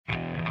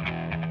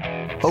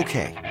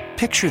Okay,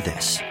 picture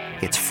this.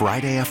 It's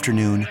Friday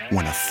afternoon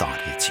when a thought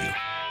hits you.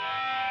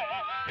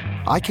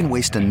 I can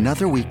waste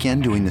another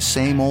weekend doing the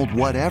same old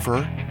whatever,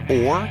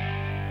 or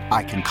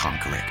I can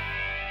conquer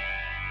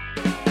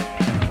it.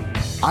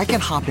 I can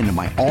hop into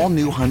my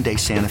all-new Hyundai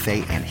Santa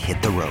Fe and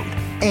hit the road.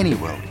 Any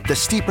road. The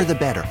steeper, the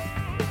better.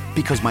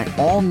 Because my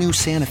all-new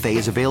Santa Fe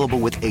is available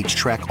with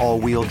H-Track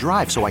all-wheel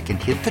drive, so I can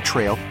hit the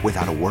trail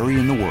without a worry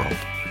in the world.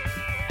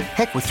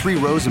 Heck, with 3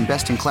 rows and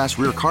best-in-class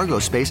rear cargo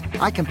space,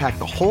 I can pack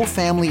the whole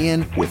family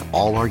in with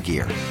all our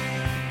gear.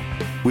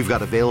 We've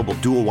got available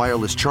dual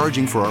wireless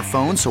charging for our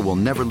phones, so we'll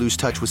never lose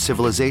touch with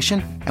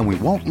civilization, and we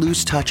won't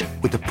lose touch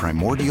with the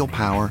primordial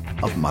power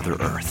of Mother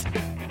Earth.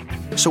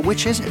 So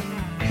which is it?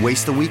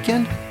 Waste the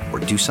weekend or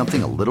do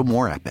something a little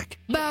more epic?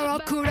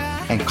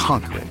 And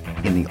conquer it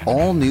in the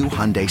all-new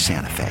Hyundai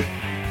Santa Fe.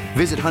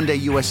 Visit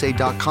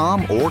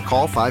HyundaiUSA.com or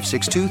call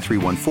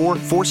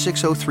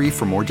 562-314-4603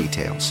 for more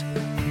details.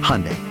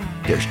 Hyundai,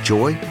 there's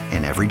joy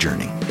in every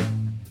journey.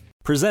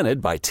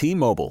 Presented by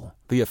T-Mobile,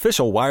 the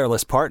official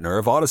wireless partner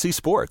of Odyssey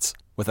Sports.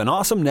 With an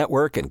awesome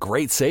network and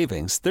great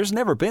savings, there's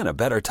never been a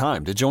better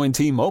time to join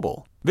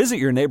T-Mobile. Visit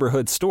your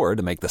neighborhood store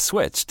to make the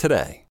switch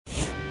today.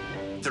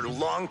 They're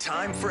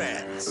longtime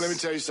friends. Let me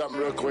tell you something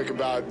real quick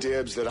about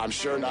Dibs that I'm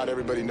sure not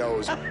everybody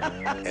knows.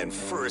 And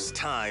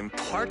first-time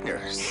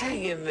partners.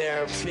 Hang in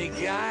there, big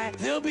guy.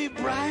 There'll be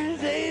brighter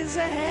days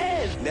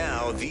ahead.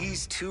 Now,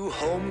 these two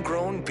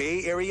homegrown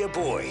Bay Area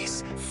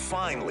boys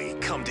finally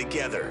come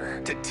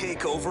together to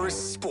take over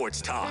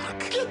sports talk.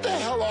 Get the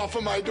hell off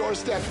of my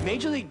doorstep.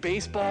 Major League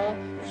Baseball,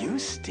 you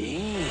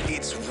stink.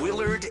 It's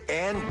Willard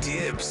and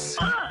Dibs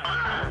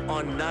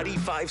on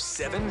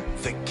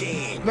 95.7 The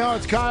Game. No,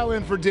 it's Kyle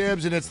in for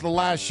Dibs, and it's the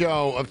last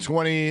show of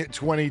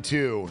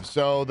 2022.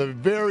 So the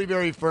very,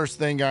 very first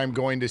thing I'm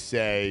going to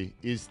say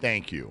is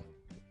thank you.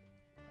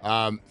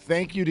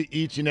 Thank you to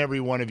each and every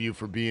one of you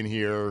for being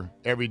here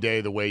every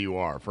day the way you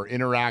are, for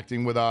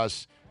interacting with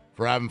us,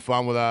 for having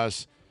fun with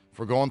us,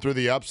 for going through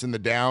the ups and the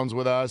downs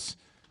with us,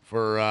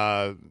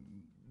 for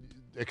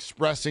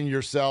expressing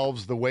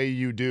yourselves the way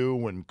you do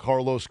when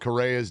Carlos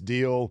Correa's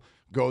deal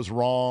goes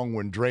wrong,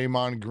 when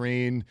Draymond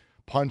Green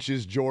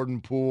punches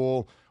Jordan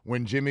Poole,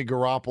 when Jimmy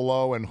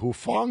Garoppolo and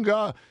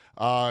Hufanga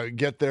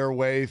get their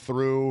way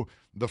through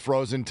the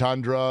frozen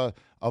tundra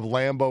of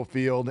Lambeau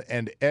Field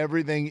and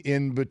everything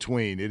in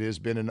between. It has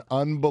been an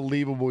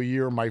unbelievable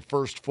year, my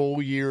first full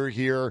year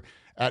here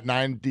at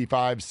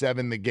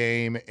 95.7 The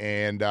Game,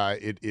 and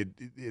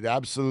it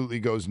absolutely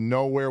goes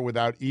nowhere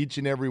without each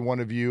and every one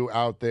of you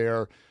out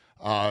there,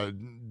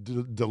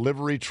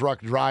 delivery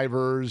truck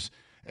drivers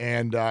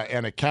and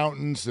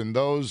accountants and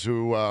those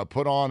who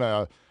put on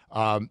a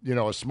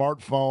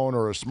smartphone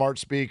or a smart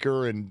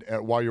speaker and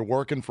while you're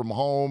working from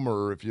home,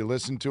 or if you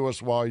listen to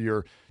us while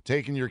you're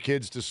taking your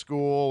kids to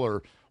school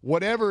or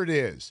whatever it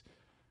is.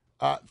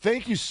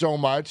 Thank you so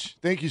much.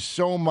 Thank you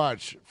so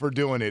much for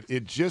doing it.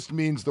 It just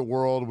means the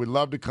world. We'd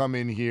love to come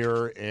in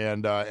here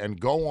and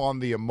go on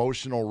the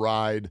emotional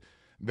ride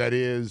that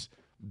is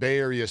Bay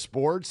Area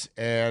sports.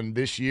 And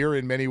this year,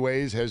 in many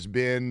ways, has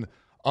been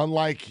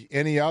unlike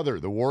any other.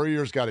 The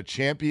Warriors got a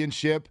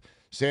championship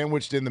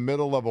sandwiched in the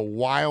middle of a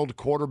wild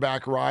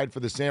quarterback ride for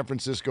the San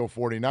Francisco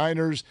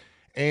 49ers.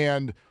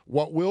 And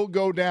what will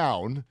go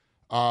down,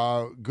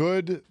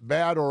 good,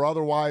 bad, or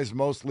otherwise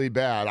mostly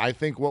bad, I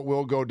think what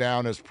will go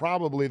down is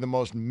probably the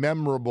most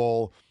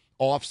memorable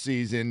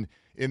offseason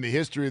in the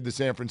history of the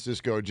San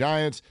Francisco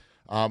Giants.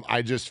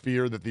 I just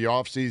fear that the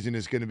offseason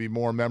is going to be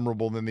more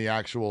memorable than the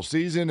actual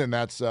season, and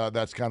that's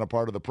kind of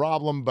part of the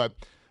problem. But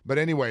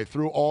anyway,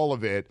 through all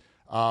of it,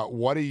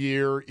 what a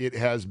year it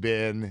has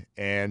been.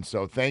 And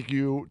so thank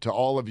you to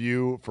all of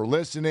you for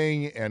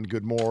listening, and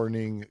good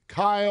morning,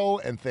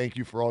 Kyle, and thank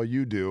you for all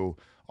you do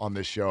on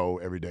this show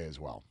every day as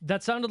well.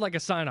 That sounded like a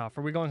sign-off.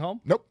 Are we going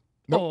home? Nope.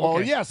 Oh,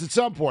 okay. Yes, at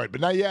some point,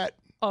 but not yet.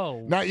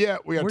 Oh. Not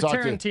yet. We got to talk to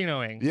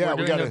Tarantinoing. Yeah,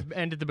 we got to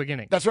end at the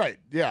beginning. That's right.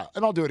 Yeah,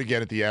 and I'll do it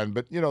again at the end.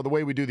 But, the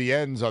way we do the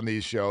ends on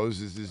these shows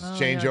is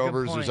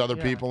changeovers. Yeah, There's other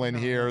people in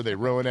here. They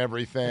ruin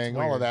everything,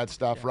 all of that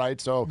stuff, right?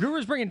 So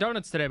Guru's bringing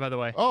donuts today, by the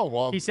way. Oh,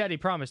 well. He said he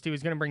promised he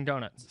was going to bring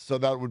donuts. So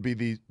that would be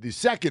the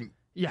second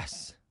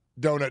Yes.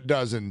 donut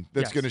dozen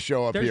that's going to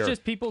show up There's here. There's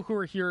just people who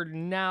are here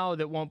now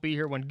that won't be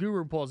here when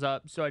Guru pulls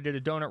up, so I did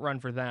a donut run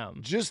for them.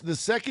 Just the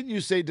second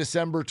you say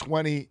December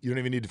 20, you don't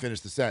even need to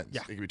finish the sentence.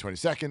 Yeah. It could be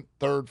 22nd,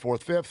 3rd,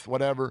 4th, 5th,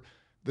 whatever.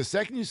 The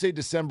second you say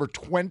December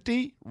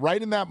 20,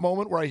 right in that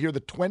moment where I hear the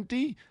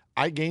 20,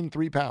 I gain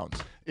 3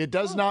 pounds. It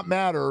does not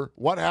matter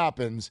what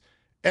happens.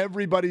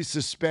 Everybody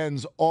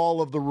suspends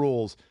all of the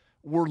rules.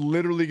 We're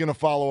literally going to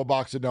follow a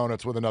box of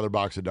donuts with another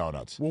box of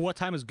donuts. Well, what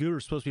time is Guru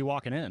supposed to be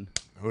walking in?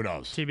 Who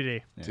knows?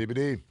 TBD. Yeah.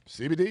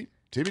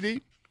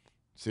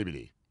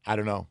 TBD. I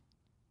don't know.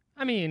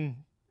 I mean,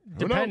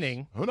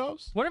 depending. Who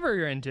knows? Whatever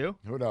you're into.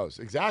 Who knows?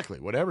 Exactly.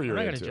 Whatever you're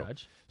I'm not into. going to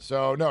judge.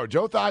 So, no,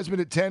 Joe Theismann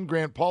at 10,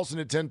 Grant Paulson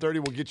at 10:30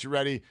 will get you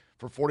ready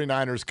for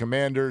 49ers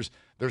Commanders.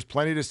 There's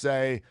plenty to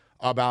say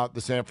about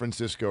the San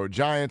Francisco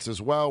Giants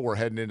as well. We're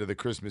heading into the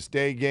Christmas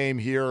Day game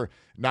here.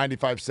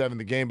 95-7,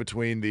 the game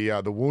between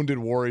the Wounded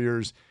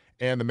Warriors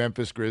and the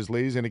Memphis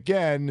Grizzlies. And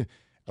again,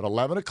 at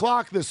 11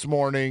 o'clock this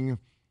morning,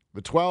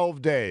 the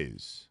 12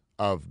 days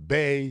of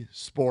Bay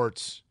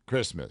Sports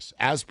Christmas,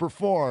 as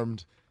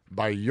performed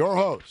by your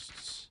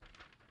hosts,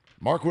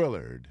 Mark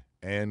Willard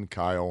and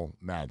Kyle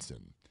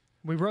Madsen.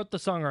 We wrote the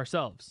song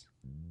ourselves.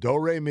 Do,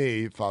 re,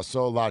 mi, fa,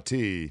 sol, la,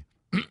 ti.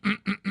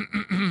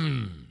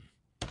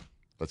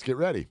 Let's get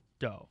ready.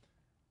 Dough.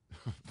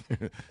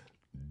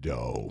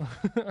 Dough.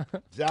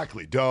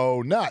 Exactly.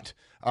 Dough nut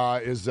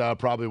is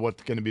probably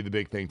what's going to be the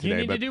big thing today.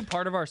 You need to do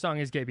part of our song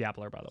is Gabe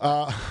Yapler, by the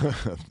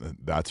way.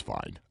 That's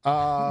fine.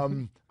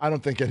 I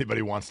don't think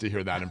anybody wants to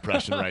hear that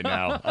impression right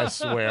now. I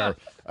swear.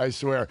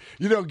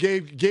 You know,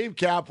 Gabe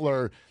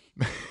Kapler,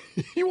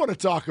 you want to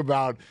talk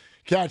about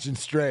catching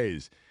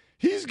strays.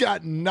 He's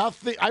got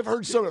nothing. I've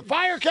heard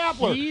fire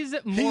Kapler. He's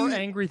more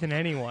angry than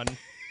anyone.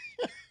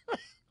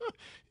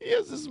 He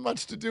has as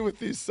much to do with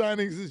these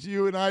signings as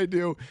you and I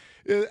do.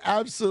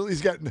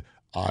 Absolutely.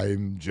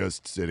 I'm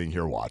just sitting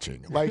here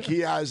watching. Like, he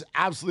has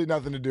absolutely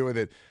nothing to do with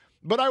it.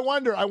 But I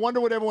wonder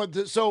what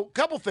everyone. So, a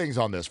couple things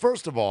on this.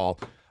 First of all,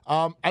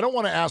 I don't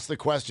want to ask the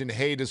question,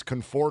 hey, does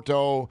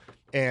Conforto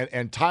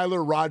and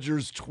Tyler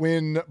Rogers'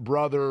 twin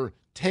brother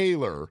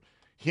Taylor,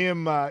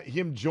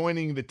 him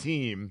joining the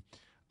team,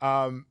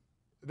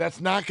 that's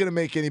not going to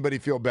make anybody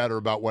feel better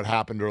about what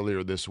happened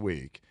earlier this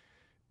week.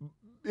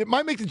 It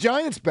might make the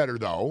Giants better,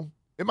 though.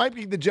 It might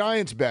make the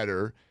Giants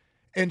better.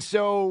 And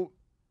so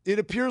it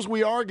appears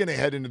we are going to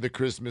head into the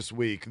Christmas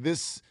week.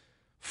 This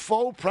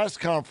faux press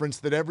conference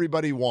that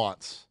everybody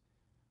wants,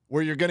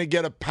 where you're going to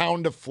get a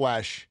pound of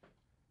flesh,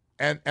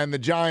 and the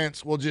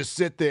Giants will just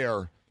sit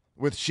there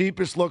with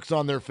sheepish looks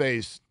on their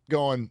face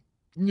going,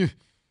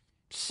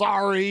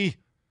 sorry,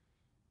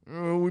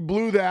 we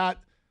blew that.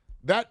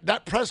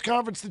 That press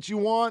conference that you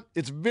want,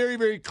 it's very,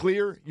 very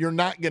clear you're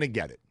not going to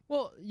get it.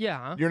 Well,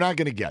 yeah. You're not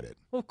going to get it.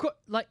 Well,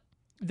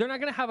 they're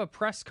not going to have a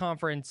press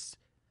conference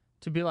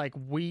to be like,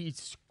 we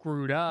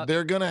screwed up.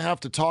 They're going to have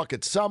to talk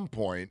at some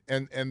point,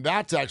 and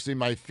that's actually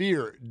my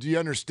fear. Do you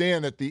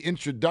understand that the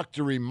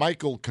introductory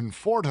Michael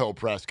Conforto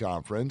press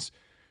conference,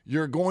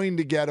 you're going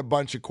to get a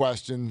bunch of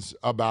questions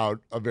about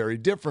a very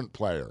different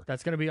player.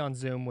 That's going to be on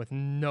Zoom with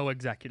no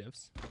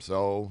executives.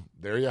 So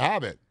there you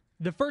have it.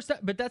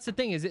 But that's the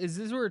thing, is this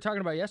what we were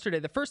talking about yesterday?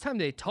 The first time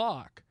they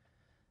talk,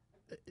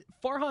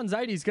 Farhan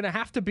Zaidi is going to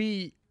have to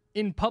be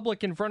in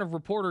public in front of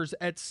reporters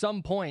at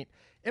some point.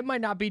 It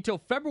might not be till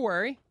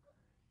February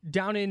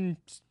down in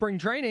spring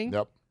training.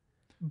 Yep.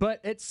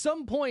 But at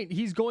some point,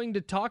 he's going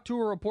to talk to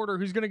a reporter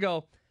who's going to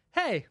go,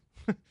 hey,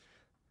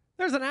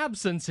 there's an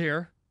absence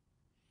here.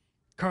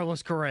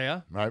 Carlos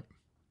Correa. Right.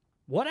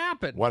 What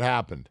happened? What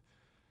happened?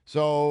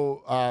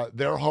 So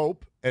their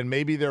hope, and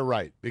maybe they're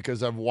right,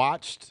 because I've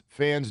watched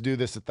fans do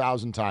this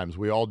 1,000 times.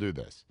 We all do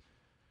this.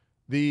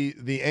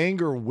 The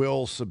anger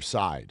will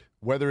subside,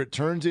 whether it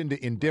turns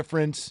into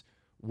indifference,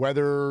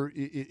 whether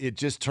it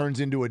just turns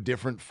into a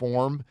different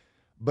form,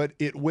 but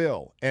it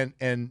will.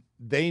 And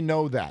they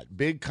know that.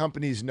 Big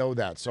companies know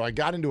that. So I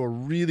got into a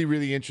really,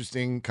 really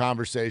interesting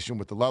conversation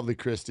with the lovely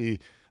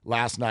Christy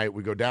last night.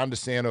 We go down to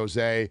San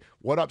Jose.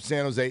 What up,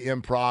 San Jose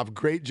Improv?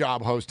 Great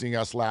job hosting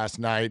us last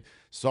night.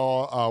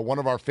 Saw one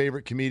of our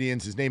favorite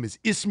comedians. His name is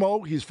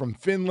Ismo. He's from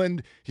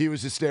Finland. He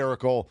was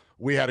hysterical.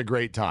 We had a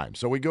great time.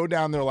 So we go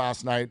down there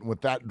last night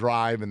with that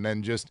drive and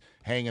then just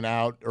hanging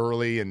out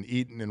early and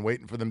eating and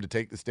waiting for them to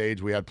take the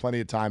stage. We had plenty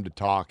of time to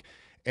talk.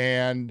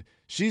 And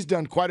she's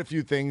done quite a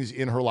few things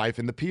in her life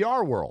in the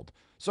PR world.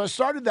 So I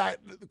started that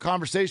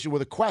conversation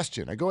with a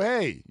question. I go,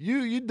 hey,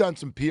 you've done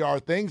some PR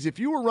things. If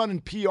you were running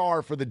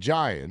PR for the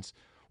Giants,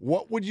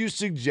 what would you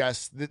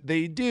suggest that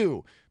they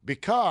do?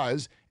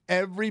 Because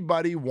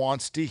everybody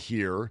wants to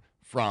hear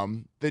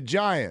from the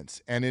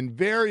Giants. And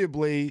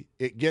invariably,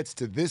 it gets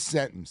to this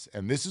sentence.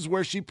 And this is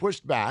where she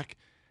pushed back.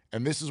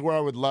 And this is where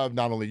I would love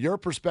not only your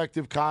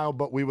perspective, Kyle,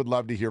 but we would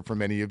love to hear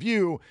from any of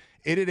you.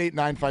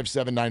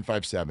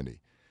 888-957-9570.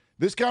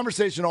 This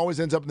conversation always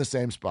ends up in the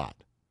same spot.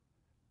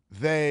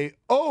 They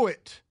owe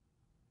it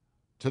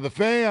to the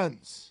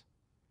fans.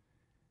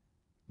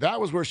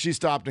 That was where she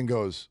stopped and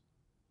goes,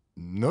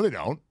 no, they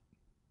don't.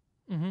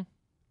 Mm-hmm.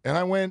 And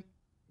I went,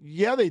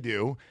 yeah, they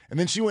do. And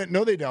then she went,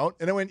 no, they don't.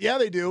 And I went, yeah,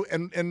 they do.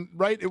 And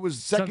right, it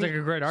was sounds like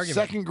a great argument.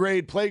 Second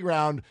grade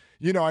playground.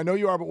 You know, I know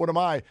you are, but what am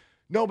I?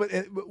 No, but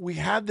we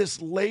had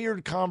this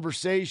layered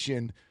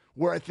conversation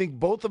where I think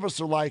both of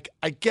us are like,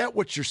 I get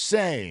what you're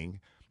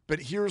saying, but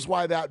here's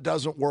why that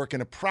doesn't work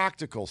in a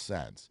practical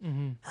sense.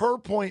 Mm-hmm. Her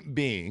point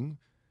being,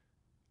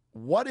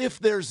 what if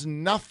there's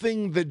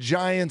nothing the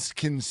Giants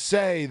can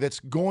say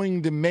that's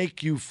going to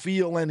make you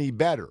feel any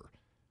better,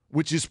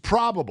 which is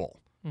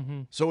probable.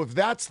 Mm-hmm. So if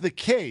that's the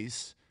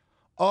case,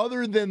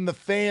 other than the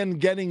fan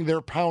getting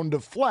their pound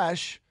of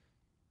flesh,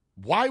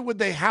 why would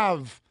they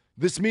have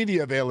this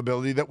media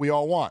availability that we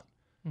all want?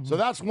 Mm-hmm. So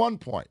that's one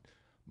point.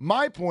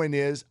 My point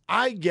is,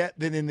 I get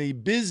that in the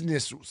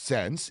business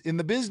sense, in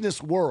the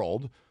business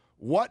world,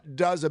 what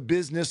does a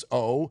business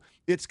owe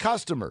its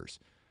customers?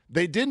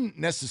 they didn't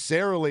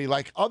necessarily,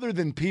 like, other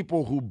than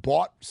people who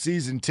bought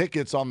season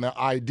tickets on the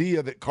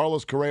idea that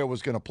Carlos Correa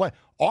was going to play,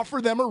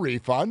 offer them a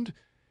refund,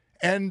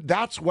 and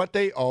that's what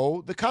they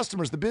owe the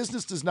customers. The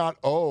business does not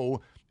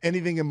owe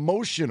anything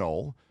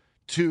emotional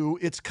to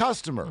its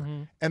customer.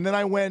 Mm-hmm. And then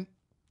I went,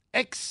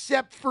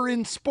 except for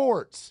in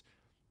sports.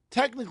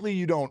 Technically,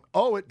 you don't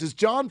owe it. Does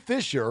John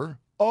Fisher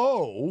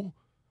owe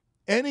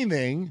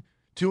anything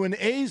to an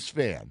A's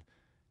fan?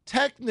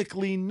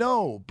 Technically,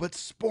 no, but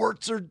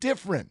sports are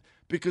different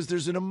because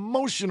there's an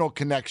emotional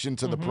connection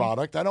to the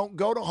product. I don't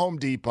go to Home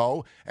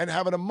Depot and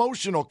have an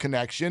emotional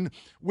connection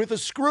with a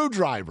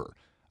screwdriver.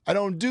 I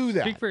don't do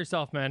that. Speak for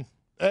yourself, man.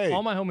 Hey,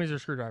 all my homies are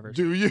screwdrivers.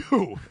 do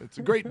you? It's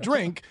a great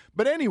drink.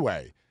 But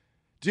anyway,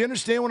 do you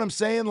understand what I'm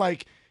saying?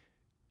 Like,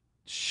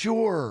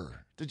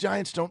 sure, the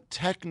Giants don't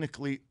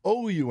technically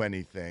owe you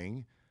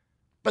anything,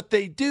 but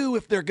they do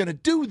if they're going to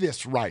do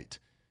this right.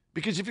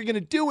 Because if you're going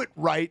to do it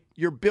right,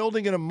 you're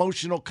building an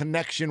emotional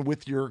connection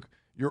with your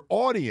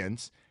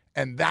audience,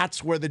 and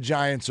that's where the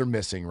Giants are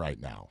missing right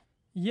now.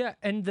 Yeah,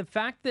 and the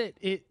fact that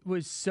it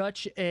was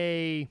such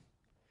a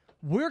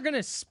we're going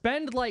to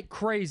spend like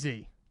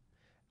crazy.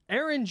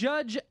 Aaron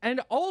Judge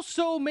and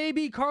also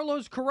maybe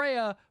Carlos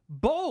Correa,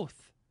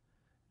 both.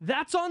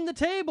 That's on the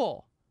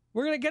table.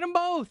 We're going to get them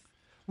both.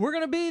 We're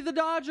going to be the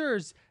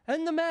Dodgers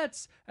and the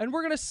Mets, and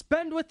we're going to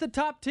spend with the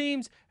top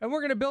teams, and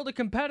we're going to build a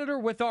competitor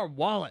with our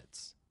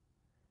wallets.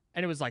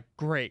 And it was like,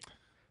 great.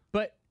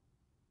 But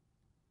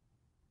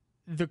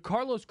the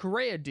Carlos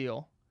Correa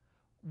deal,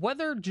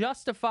 whether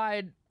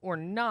justified or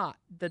not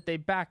that they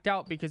backed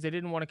out because they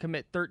didn't want to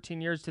commit 13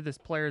 years to this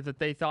player that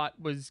they thought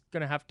was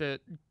going to have to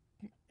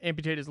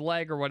amputate his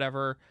leg or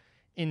whatever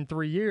in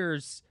 3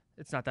 years.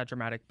 It's not that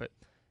dramatic, but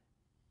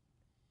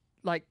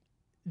like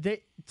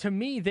to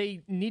me,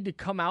 they need to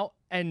come out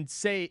and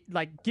say,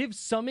 like, give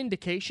some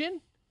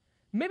indication,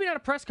 maybe not a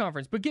press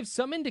conference, but give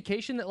some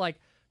indication that, like,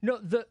 no,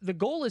 the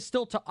goal is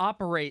still to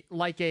operate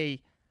like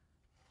a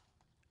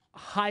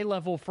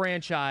high-level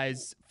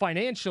franchise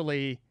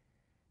financially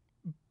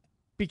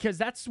because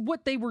that's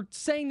what they were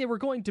saying they were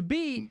going to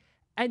be,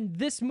 and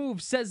this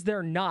move says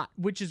they're not,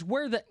 which is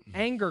where the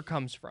anger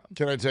comes from.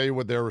 Can I tell you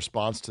what their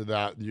response to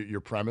that,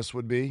 your premise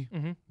would be?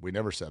 Mm-hmm. We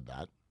never said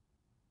that.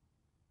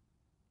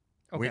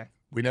 Okay.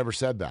 We never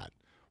said that.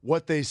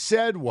 What they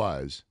said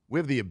was, we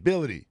have the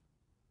ability,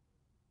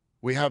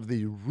 we have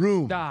the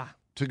room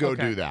to go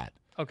do that.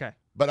 Okay.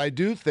 But I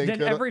do think then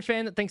that every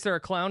fan that thinks they're a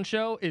clown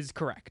show is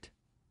correct.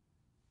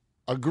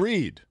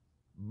 Agreed.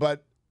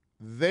 But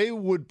they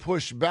would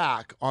push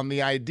back on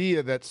the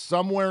idea that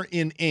somewhere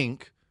in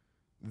ink,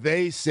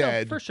 they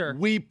said, for sure.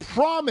 We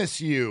promise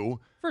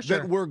you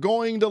that we're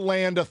going to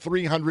land a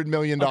 $300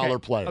 million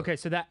player. Okay,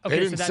 so that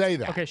they didn't say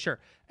that. Okay, sure.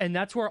 And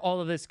that's where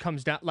all of this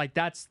comes down. Like,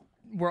 that's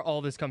where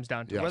all this comes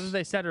down to, Yes. whether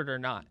they said it or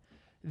not.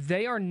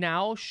 They are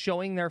now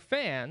showing their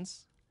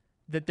fans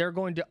that they're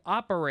going to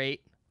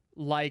operate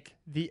like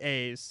the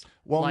A's.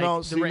 Well, like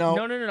no,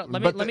 no.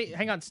 Let me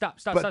hang on. Stop.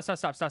 But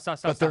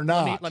they're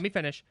not. Let me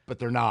finish. But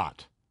they're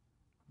not.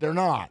 They're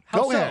not.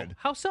 How Go so? ahead.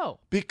 How so?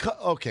 Because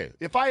okay,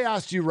 if I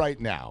asked you right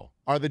now,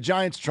 are the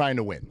Giants trying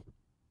to win?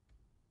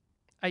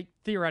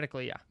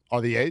 Theoretically, yeah. Are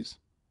the A's?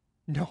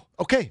 No.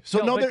 Okay,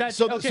 so No, but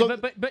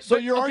that's- so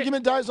your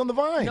argument dies on the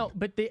vine. No,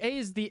 but the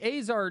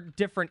A's are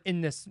different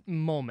in this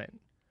moment.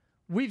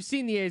 We've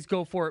seen the A's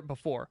go for it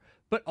before,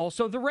 but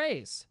also the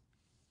Rays.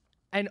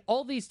 And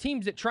all these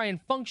teams that try and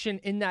function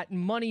in that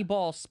money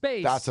ball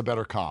space. That's a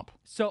better comp.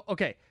 So,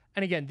 okay.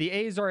 And again, the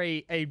A's are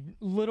a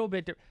little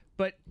bit different.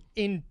 But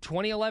in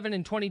 2011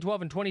 and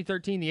 2012 and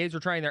 2013, the A's were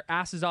trying their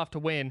asses off to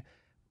win,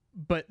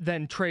 but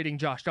then trading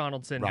Josh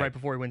Donaldson right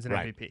before he wins an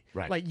MVP.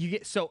 Right. Like, you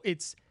get, so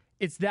it's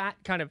that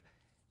kind of,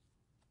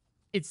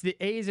 it's the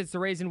A's, it's the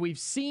Rays, and we've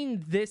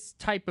seen this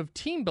type of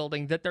team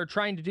building that they're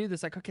trying to do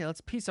this. Like, okay,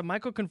 let's piece a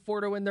Michael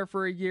Conforto in there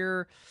for a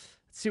year.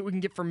 Let's see what we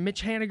can get from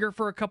Mitch Haniger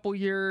for a couple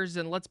years,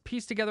 and let's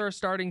piece together a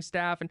starting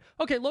staff. And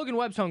okay, Logan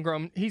Webb's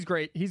homegrown. He's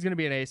great. He's going to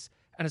be an ace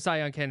and a Cy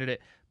Young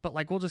candidate. But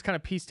like, we'll just kind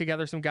of piece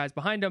together some guys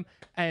behind him,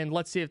 and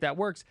let's see if that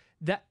works.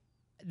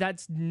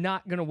 That's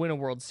not going to win a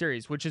World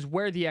Series, which is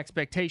where the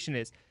expectation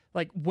is.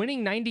 Like,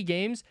 winning 90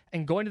 games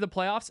and going to the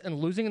playoffs and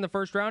losing in the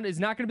first round is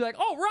not going to be like,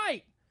 oh,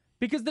 right,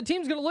 because the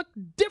team's going to look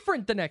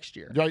different the next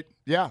year. Right.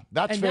 Yeah,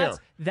 that's and fair.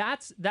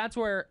 That's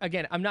where,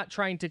 again, I'm not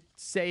trying to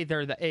say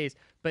they're the A's,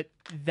 but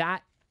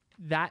that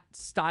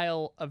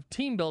style of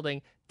team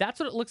building, that's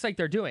what it looks like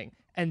they're doing.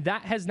 And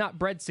that has not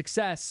bred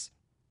success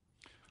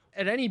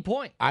at any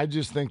point. I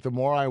just think the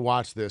more I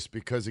watch this,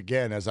 because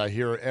again, as I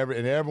hear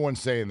and everyone's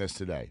saying this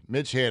today,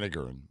 Mitch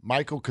Haniger and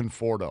Michael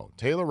Conforto,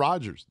 Taylor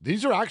Rogers,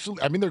 these are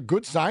actually, I mean, they're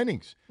good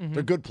signings. Mm-hmm.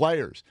 They're good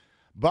players.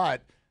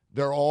 But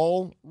they're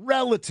all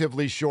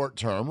relatively short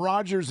term.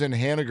 Rogers and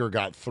Haniger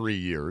got 3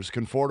 years.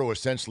 Conforto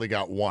essentially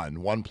got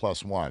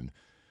 1+1.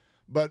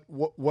 But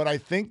what I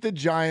think the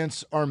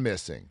Giants are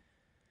missing,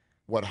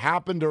 what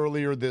happened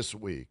earlier this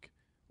week,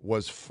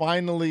 was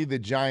finally the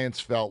Giants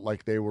felt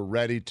like they were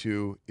ready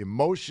to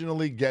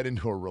emotionally get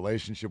into a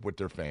relationship with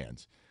their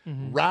fans,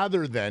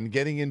 rather than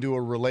getting into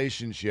a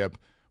relationship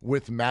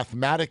with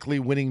mathematically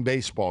winning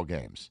baseball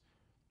games.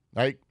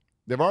 Right?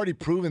 They've already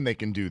proven they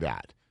can do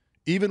that.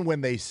 Even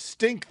when they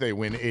stink, they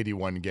win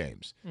 81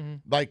 games.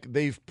 Like,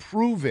 they've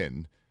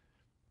proven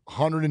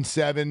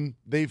 107.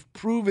 They've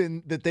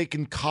proven that they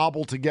can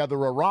cobble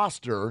together a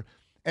roster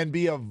and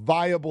be a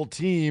viable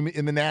team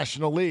in the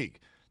National League.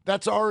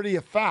 That's already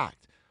a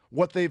fact.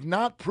 What they've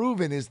not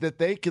proven is that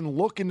they can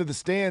look into the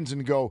stands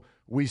and go,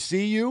 we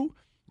see you.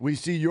 We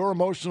see your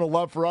emotional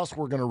love for us.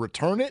 We're going to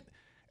return it,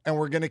 and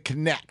we're going to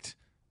connect.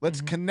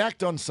 Let's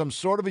connect on some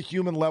sort of a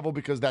human level,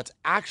 because that's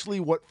actually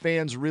what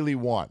fans really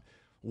want.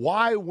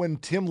 Why, when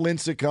Tim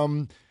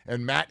Lincecum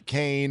and Matt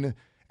Cain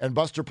and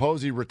Buster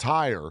Posey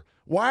retire,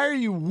 why are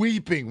you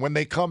weeping when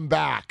they come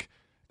back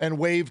and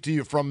wave to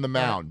you from the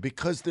mound?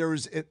 Because there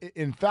is,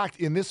 in fact,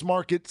 in this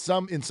market,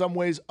 in some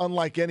ways,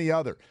 unlike any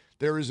other,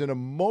 there is an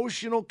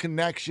emotional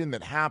connection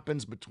that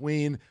happens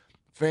between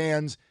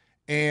fans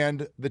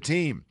and the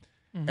team.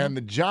 And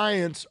the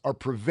Giants are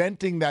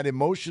preventing that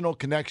emotional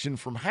connection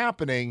from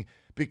happening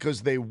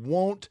because they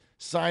won't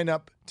sign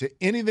up to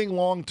anything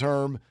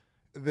long-term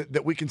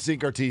that we can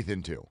sink our teeth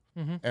into.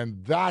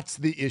 And that's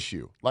the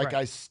issue. Like,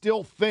 I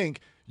still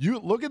think, you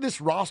look at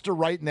this roster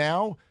right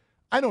now,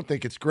 I don't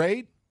think it's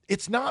great.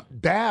 It's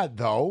not bad,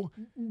 though.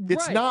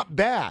 It's not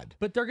bad.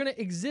 But they're going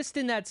to exist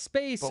in that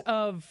space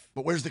of...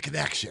 But where's the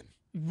connection?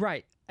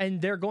 Right. And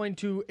they're going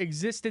to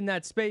exist in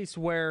that space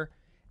where,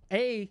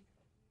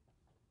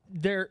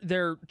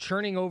 they're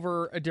churning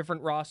over a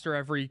different roster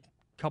every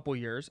couple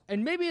years,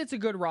 and maybe it's a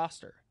good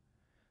roster.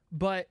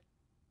 But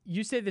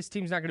you say this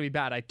team's not going to be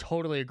bad. I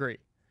totally agree.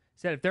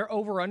 Said if their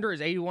over-under is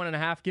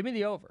 81.5, give me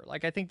the over.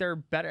 Like, I think they're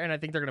better, and I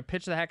think they're going to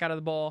pitch the heck out of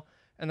the ball,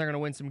 and they're going to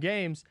win some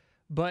games.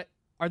 But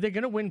are they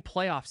going to win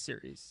playoff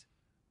series?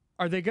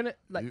 Are they going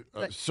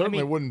to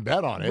certainly wouldn't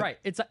bet on it? Right.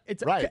 It's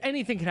right.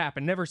 Anything can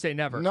happen. Never say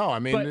never. No, I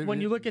mean, but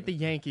when you look at the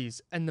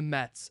Yankees and the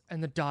Mets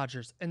and the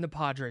Dodgers and the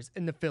Padres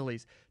and the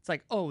Phillies, it's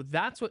like, oh,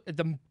 that's what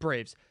the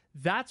Braves.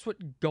 That's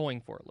what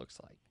going for it looks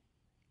like,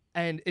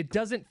 and it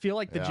doesn't feel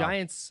like the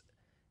Giants.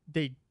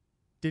 They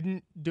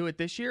didn't do it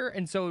this year,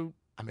 and so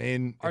I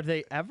mean, are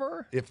they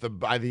ever? If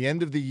by the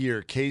end of the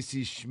year,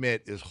 Casey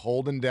Schmidt is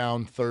holding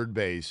down third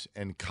base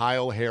and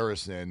Kyle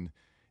Harrison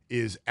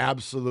is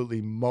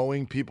absolutely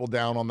mowing people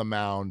down on the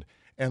mound,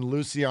 and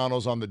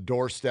Luciano's on the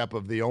doorstep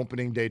of the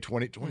opening day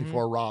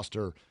 2024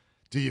 roster,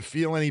 do you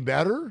feel any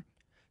better?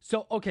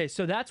 So, okay,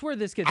 so that's where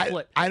this gets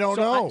flipped. I don't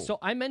know. So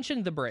I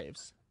mentioned the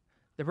Braves.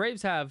 The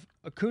Braves have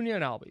Acuna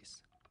and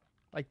Albies.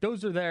 Like,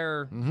 those are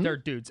their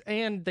dudes.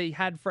 And they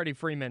had Freddie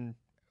Freeman,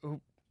 who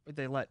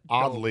they let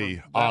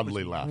oddly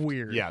left.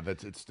 Weird. Yeah,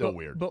 it's still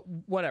weird. But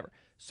whatever.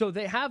 So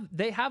they have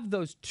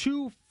those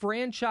two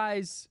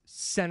franchise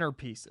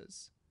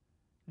centerpieces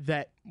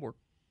that were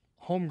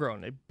homegrown.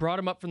 They brought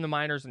them up from the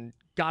minors and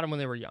got them when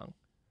they were young,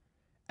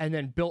 and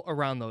then built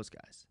around those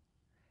guys.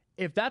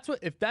 If that's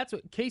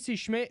what Casey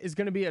Schmidt is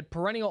going to be a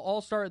perennial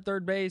all-star at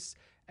third base,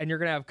 and you're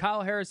going to have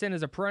Kyle Harrison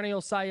as a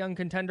perennial Cy Young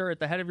contender at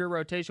the head of your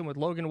rotation with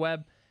Logan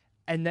Webb,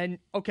 and then,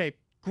 okay,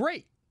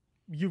 great.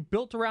 You've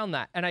built around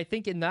that. And I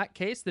think in that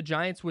case, the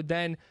Giants would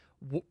then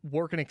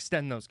work and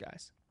extend those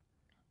guys.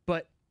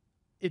 But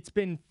it's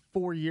been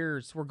 4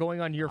 years. We're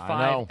going on year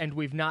 5, and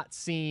we've not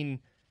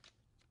seen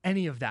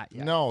any of that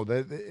yet. No,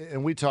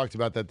 and we talked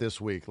about that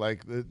this week.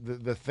 Like,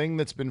 the thing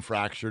that's been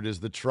fractured is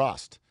the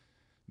trust.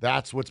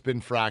 That's what's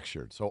been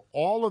fractured. So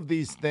all of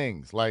these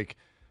things, like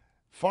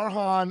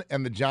Farhan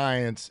and the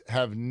Giants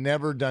have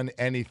never done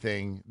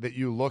anything that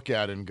you look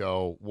at and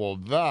go, well,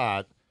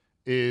 that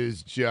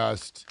is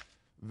just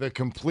the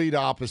complete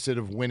opposite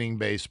of winning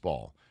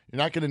baseball. You're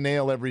not going to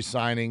nail every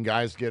signing.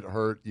 Guys get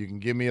hurt. You can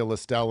give me a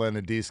LaStella and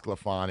a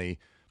DeSclafani,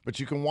 but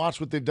you can watch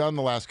what they've done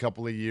the last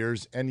couple of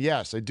years. And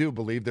yes, I do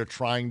believe they're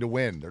trying to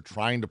win. They're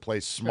trying to play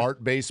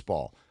smart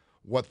baseball.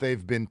 What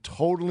they've been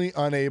totally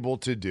unable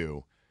to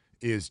do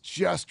is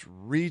just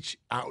reach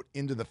out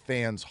into the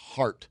fan's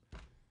heart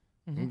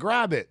and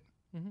grab it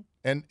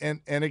and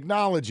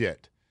acknowledge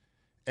it.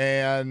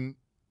 And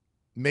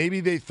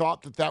maybe they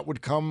thought that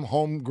would come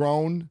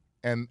homegrown,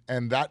 and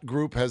that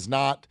group has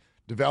not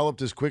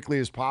developed as quickly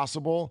as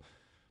possible.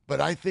 But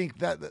I think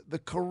that the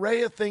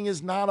Correa thing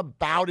is not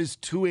about his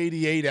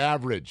 288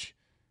 average.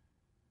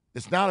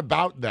 It's not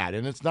about that,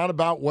 and it's not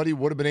about what he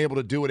would have been able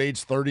to do at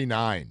age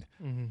 39.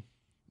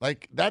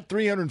 Like, that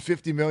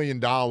 $350 million,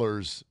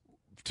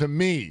 to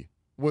me,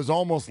 was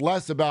almost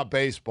less about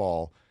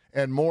baseball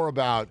and more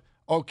about,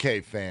 okay,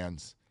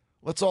 fans,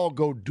 let's all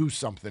go do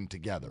something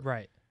together.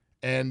 Right.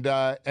 And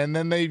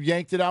then they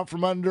yanked it out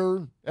from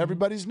under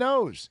everybody's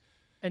nose.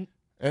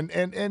 And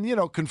you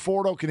know,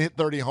 Conforto can hit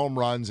 30 home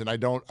runs, and I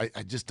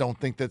just don't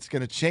think that's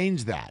going to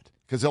change that,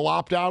 because he'll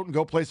opt out and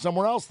go play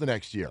somewhere else the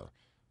next year.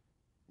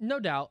 No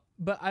doubt,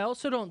 but I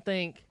also don't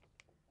think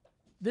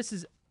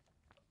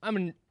I'm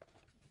a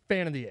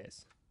fan of the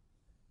A's,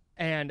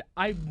 and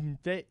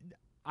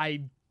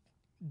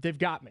they've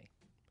got me.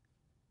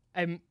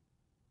 And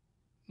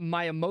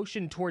my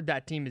emotion toward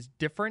that team is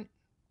different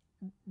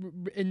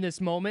in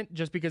this moment,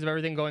 just because of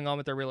everything going on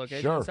with their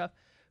relocation and stuff.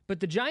 But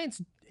the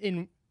Giants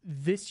in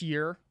this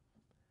year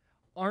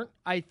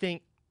I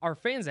think, are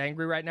fans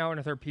angry right now? And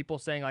if there are people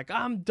saying, like,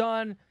 I'm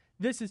done,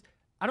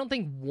 I don't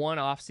think one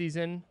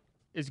offseason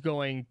is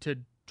going to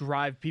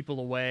drive people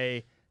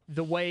away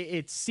the way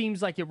it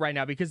seems like it right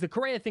now, because the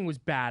Correa thing was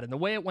bad and the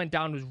way it went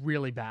down was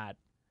really bad.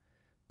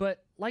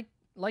 But like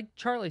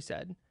Charlie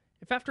said,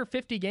 if after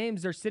 50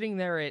 games they're sitting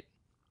there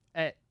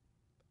at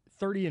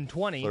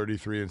 30-20,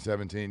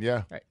 33-17,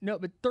 yeah. Right. No,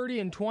 but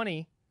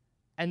 30-20,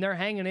 and they're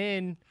hanging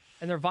in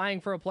and they're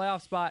vying for a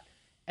playoff spot,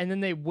 and then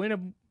they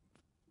win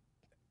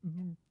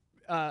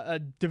a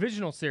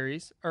divisional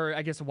series, or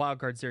I guess a wild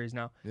card series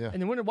now, and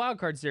then win a wild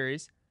card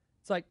series.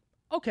 It's like,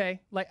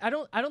 okay, like I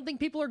don't think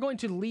people are going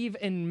to leave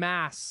en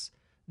masse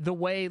the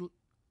way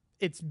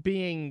it's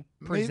being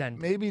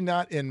presented. Maybe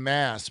not en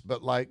masse,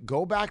 but like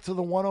go back to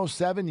the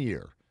 107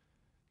 year.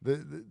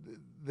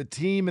 The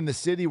team and the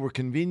city were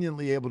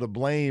conveniently able to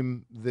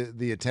blame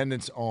the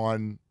attendance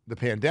on the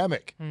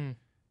pandemic. And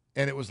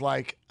it was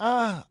like,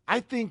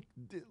 I think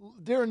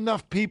there are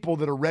enough people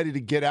that are ready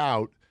to get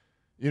out,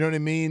 you know what I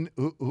mean,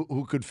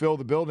 who could fill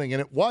the building. And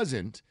it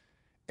wasn't.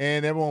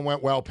 And everyone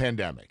went, well,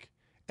 pandemic.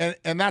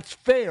 And that's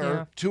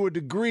fair to a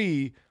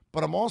degree,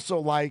 but I'm also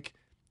like,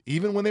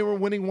 even when they were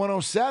winning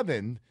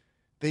 107,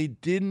 they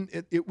didn't.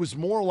 It was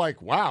more like,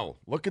 wow,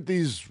 look at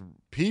these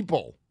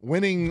people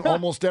winning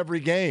almost every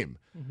game.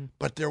 Mm-hmm.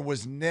 But there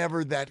was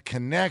never that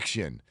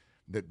connection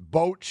that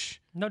Boch,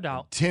 no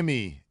doubt, and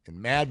Timmy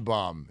and Mad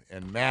Bum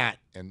and Matt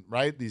and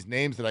right, these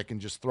names that I can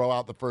just throw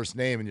out the first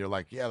name and you're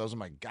like, yeah, those are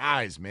my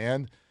guys,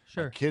 man.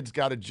 Sure. My kid's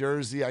got a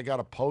jersey, I got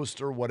a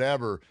poster,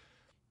 whatever.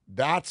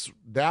 That's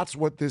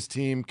what this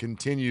team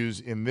continues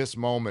in this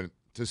moment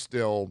to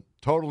still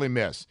totally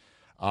miss.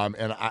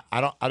 And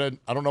I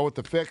don't know what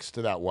the fix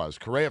to that was.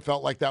 Correa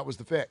felt like that was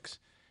the fix,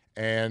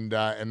 and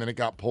then it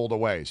got pulled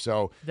away.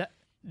 So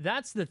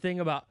that's the thing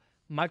about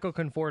Michael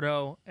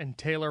Conforto and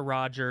Taylor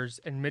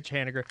Rogers and Mitch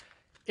Haniger.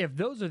 If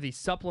those are the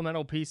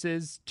supplemental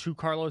pieces to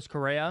Carlos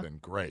Correa, then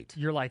great.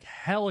 You're like,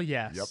 hell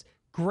yes, yep.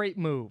 Great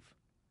move.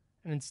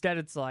 And instead,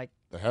 it's like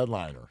the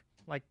headliner.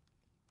 Like,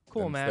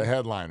 cool, man. The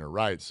headliner,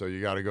 right? So you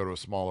got to go to a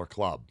smaller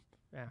club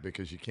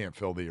because you can't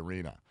fill the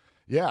arena.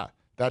 Yeah.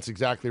 That's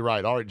exactly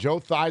right. All right, Joe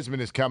Theismann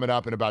is coming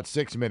up in about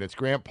 6 minutes.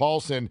 Grant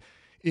Paulson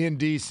in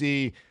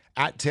D.C.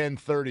 at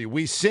 10:30.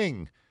 We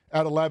sing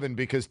at 11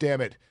 because,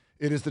 damn it,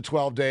 it is the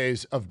 12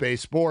 days of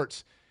Base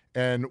Sports,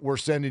 and we're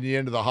sending you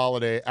into the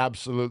holiday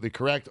absolutely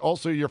correct.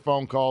 Also, your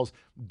phone calls.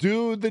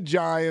 Do the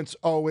Giants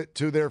owe it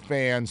to their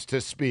fans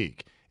to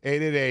speak?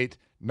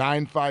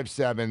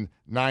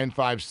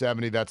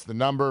 888-957-9570. That's the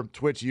number.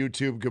 Twitch,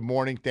 YouTube, good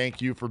morning.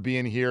 Thank you for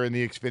being here in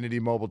the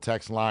Xfinity mobile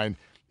text line.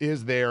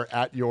 Is there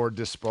at your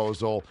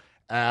disposal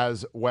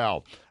as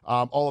well.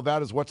 All of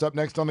that is what's up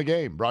next on The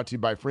Game. Brought to you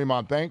by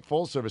Fremont Bank.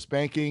 Full service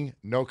banking,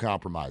 no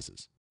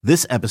compromises.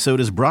 This episode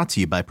is brought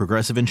to you by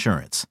Progressive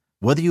Insurance.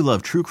 Whether you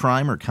love true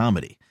crime or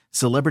comedy,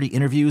 celebrity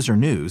interviews or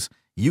news,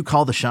 you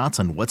call the shots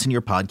on what's in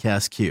your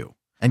podcast queue.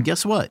 And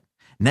guess what?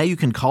 Now you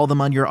can call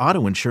them on your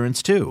auto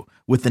insurance too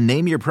with the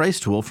Name Your Price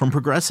tool from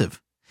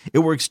Progressive. It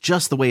works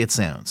just the way it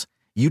sounds.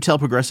 You tell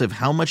Progressive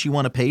how much you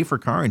want to pay for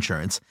car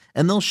insurance,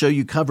 and they'll show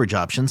you coverage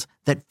options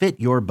that fit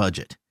your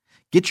budget.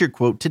 Get your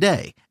quote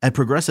today at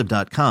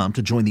Progressive.com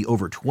to join the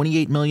over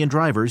 28 million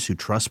drivers who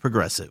trust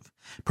Progressive.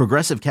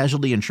 Progressive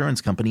Casualty Insurance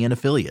Company and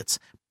Affiliates.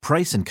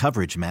 Price and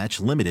coverage match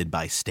limited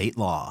by state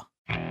law.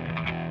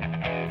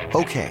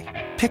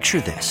 Okay,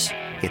 picture this.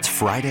 It's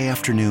Friday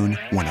afternoon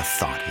when a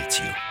thought hits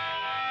you.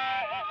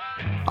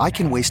 I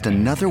can waste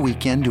another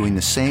weekend doing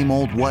the same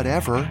old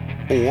whatever,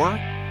 or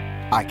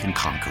I can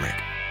conquer it.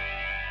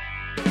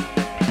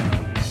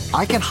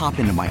 I can hop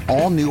into my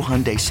all-new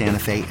Hyundai Santa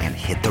Fe and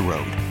hit the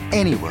road.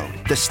 Any road.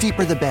 The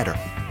steeper, the better.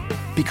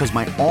 Because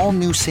my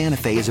all-new Santa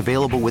Fe is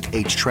available with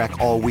H-Track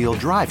all-wheel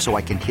drive, so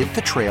I can hit the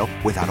trail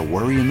without a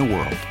worry in the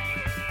world.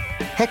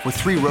 Heck, with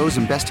 3 rows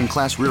and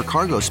best-in-class rear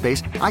cargo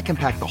space, I can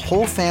pack the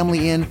whole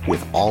family in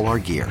with all our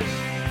gear.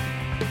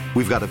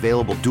 We've got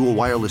available dual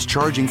wireless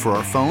charging for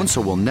our phones,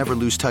 so we'll never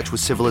lose touch with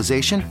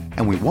civilization,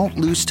 and we won't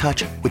lose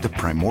touch with the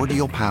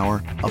primordial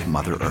power of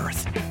Mother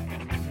Earth.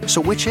 So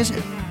which is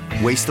it?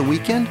 Waste the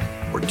weekend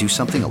or do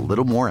something a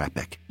little more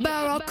epic?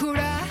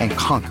 And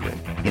conquer it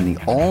in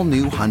the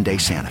all-new Hyundai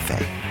Santa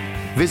Fe.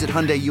 Visit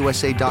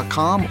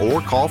HyundaiUSA.com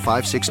or call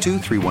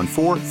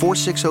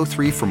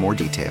 562-314-4603 for more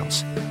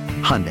details.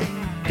 Hyundai,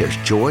 there's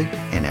joy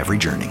in every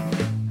journey.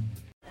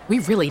 We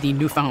really need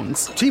new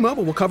phones.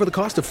 T-Mobile will cover the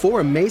cost of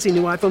 4 amazing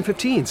new iPhone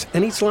 15s,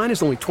 and each line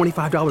is only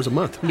 $25 a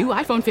month. New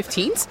iPhone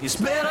 15s? It's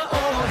better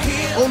over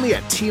here. Only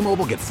at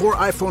T-Mobile, get 4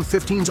 iPhone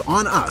 15s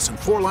on us and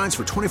 4 lines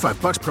for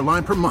 $25 per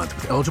line per month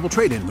with eligible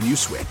trade-in when you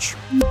switch.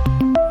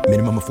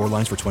 Minimum of 4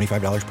 lines for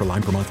 $25 per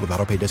line per month with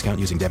auto-pay discount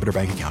using debit or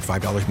bank account.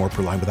 $5 more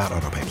per line without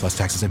auto-pay, plus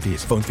taxes and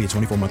fees. Phone fee at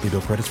 24 monthly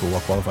bill credits for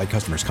well-qualified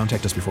customers.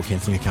 Contact us before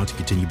canceling account to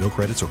continue bill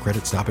credits or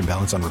credit stop and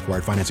balance on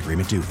required finance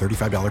agreement due.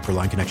 $35 per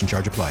line connection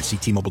charge applies. See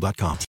T-Mobile.com.